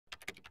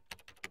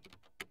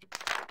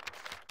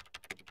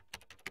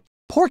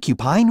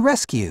Porcupine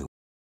rescue.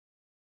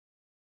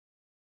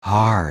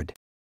 Hard.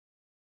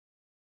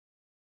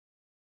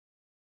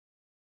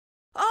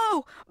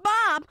 Oh,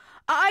 Bob,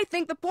 I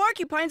think the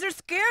porcupines are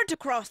scared to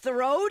cross the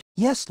road.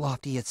 Yes,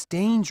 Lofty, it's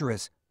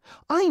dangerous.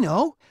 I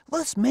know.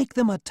 Let's make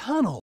them a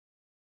tunnel.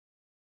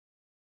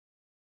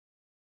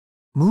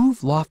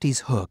 Move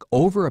Lofty's hook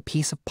over a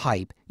piece of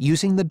pipe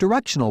using the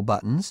directional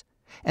buttons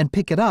and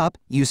pick it up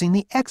using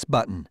the X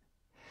button.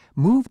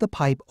 Move the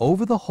pipe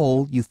over the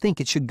hole you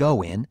think it should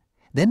go in,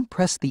 then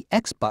press the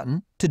X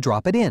button to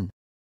drop it in.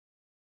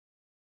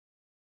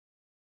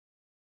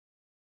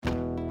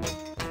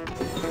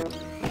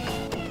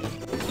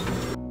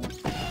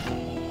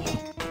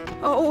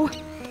 Oh,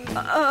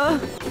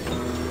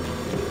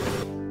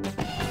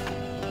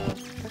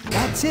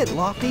 That's it,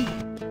 Lofty.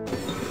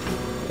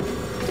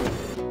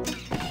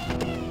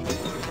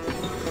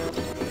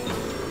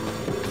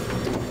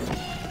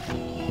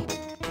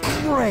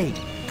 Great!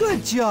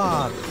 Good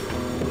job!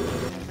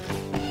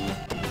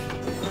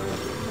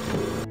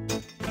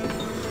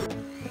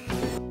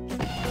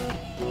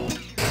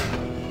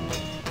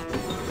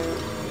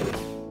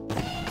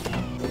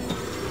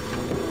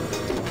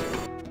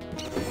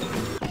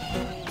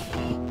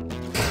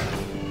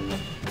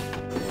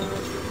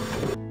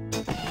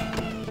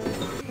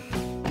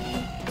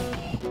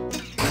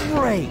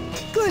 Great!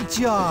 Good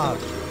job!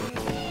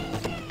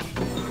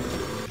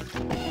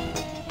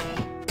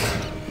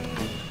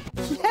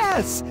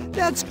 Yes!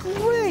 That's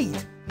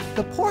great!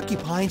 The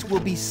porcupines will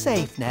be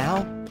safe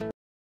now.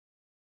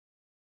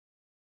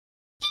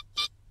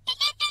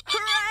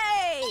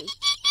 hooray!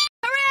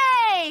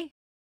 Hooray!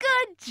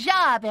 Good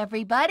job,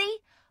 everybody.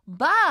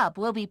 Bob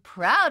will be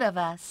proud of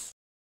us.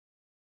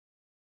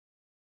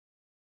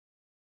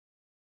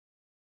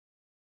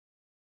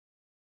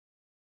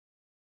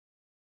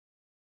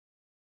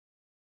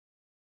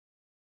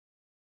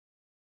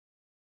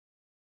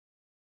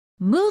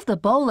 Move the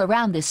bowl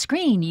around the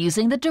screen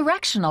using the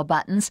directional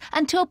buttons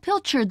until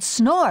Pilchard's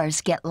snores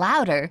get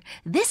louder.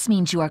 This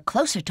means you are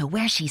closer to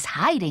where she's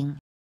hiding.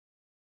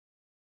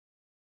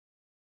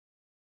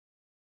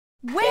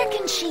 Where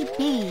can she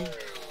be?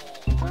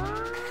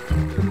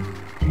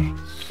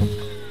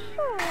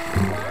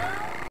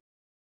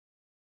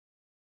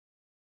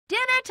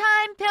 Dinner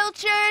time,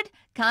 Pilchard!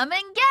 Come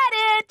and get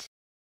it!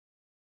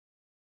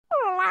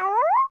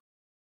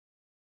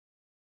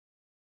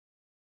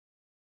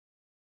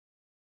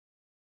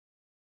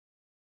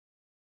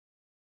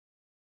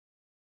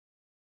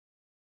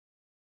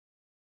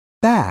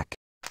 Back.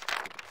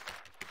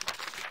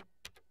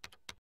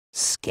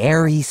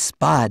 Scary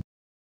Spud.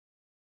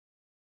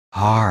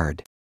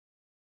 Hard.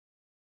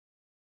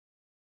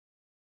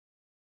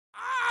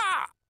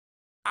 Ah!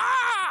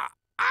 Ah!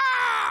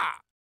 Ah!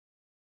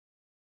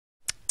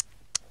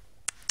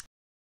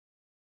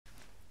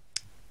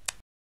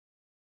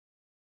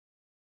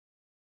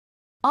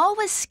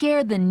 Always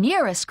scare the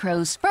nearest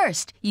crows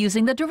first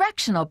using the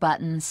directional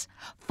buttons.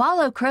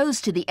 Follow crows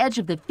to the edge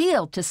of the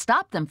field to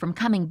stop them from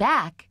coming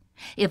back.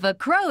 If a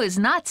crow is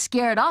not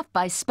scared off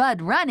by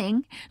Spud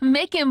running,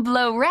 make him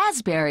blow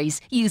raspberries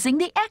using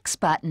the X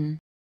button.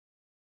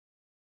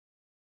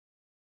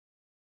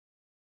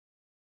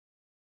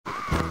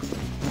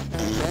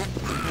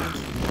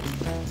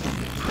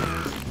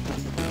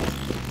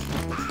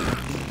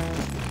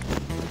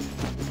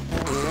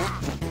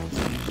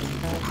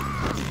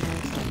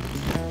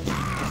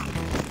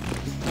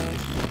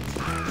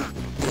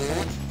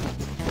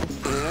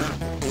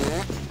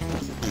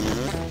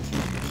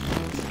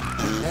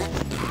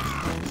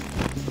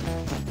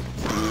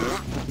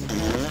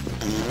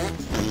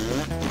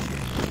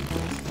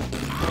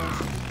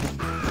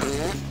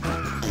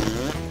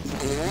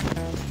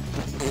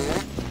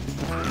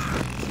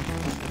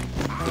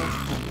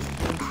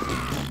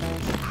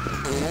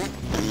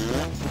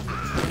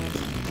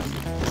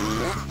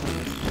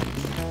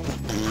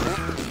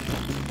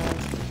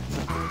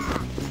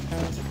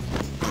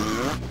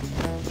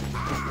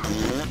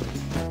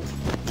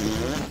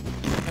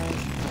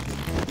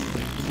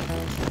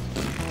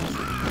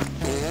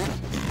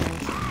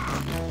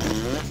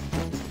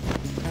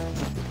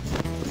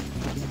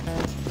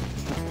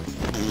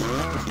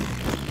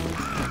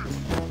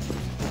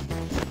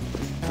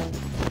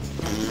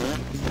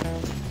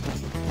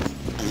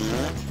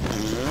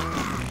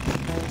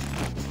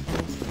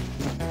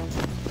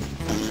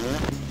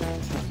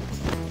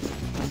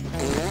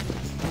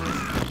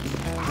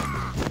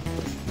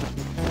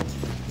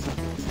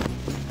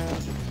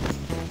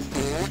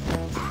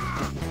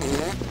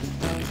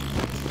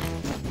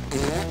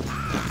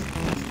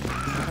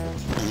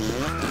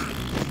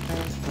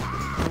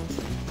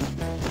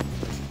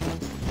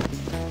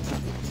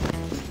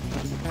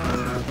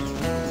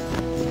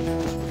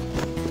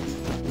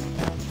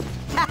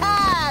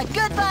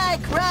 Goodbye,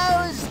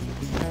 crows!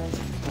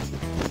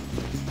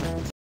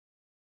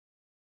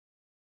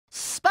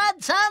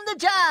 Spud's on the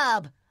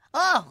job!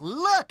 Oh,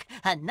 look,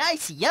 a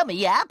nice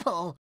yummy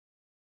apple.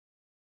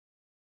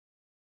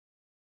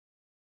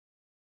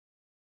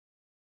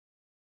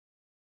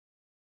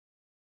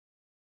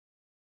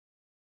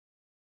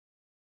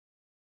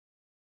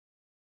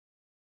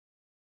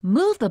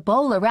 Move the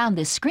bowl around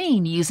the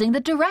screen using the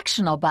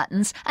directional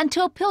buttons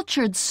until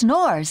Pilchard's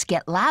snores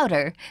get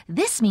louder.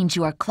 This means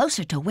you are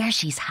closer to where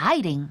she's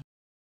hiding.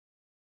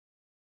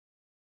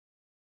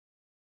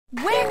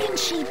 Where can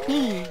she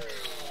be?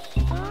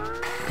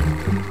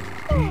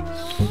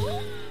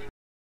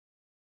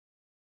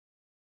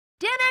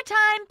 Dinner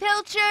time,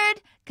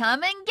 Pilchard!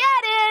 Come and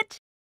get it!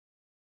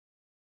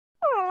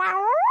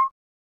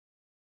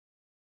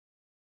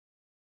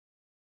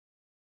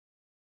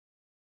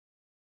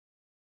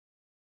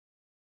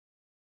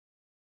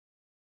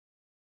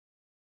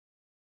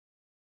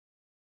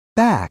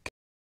 Back.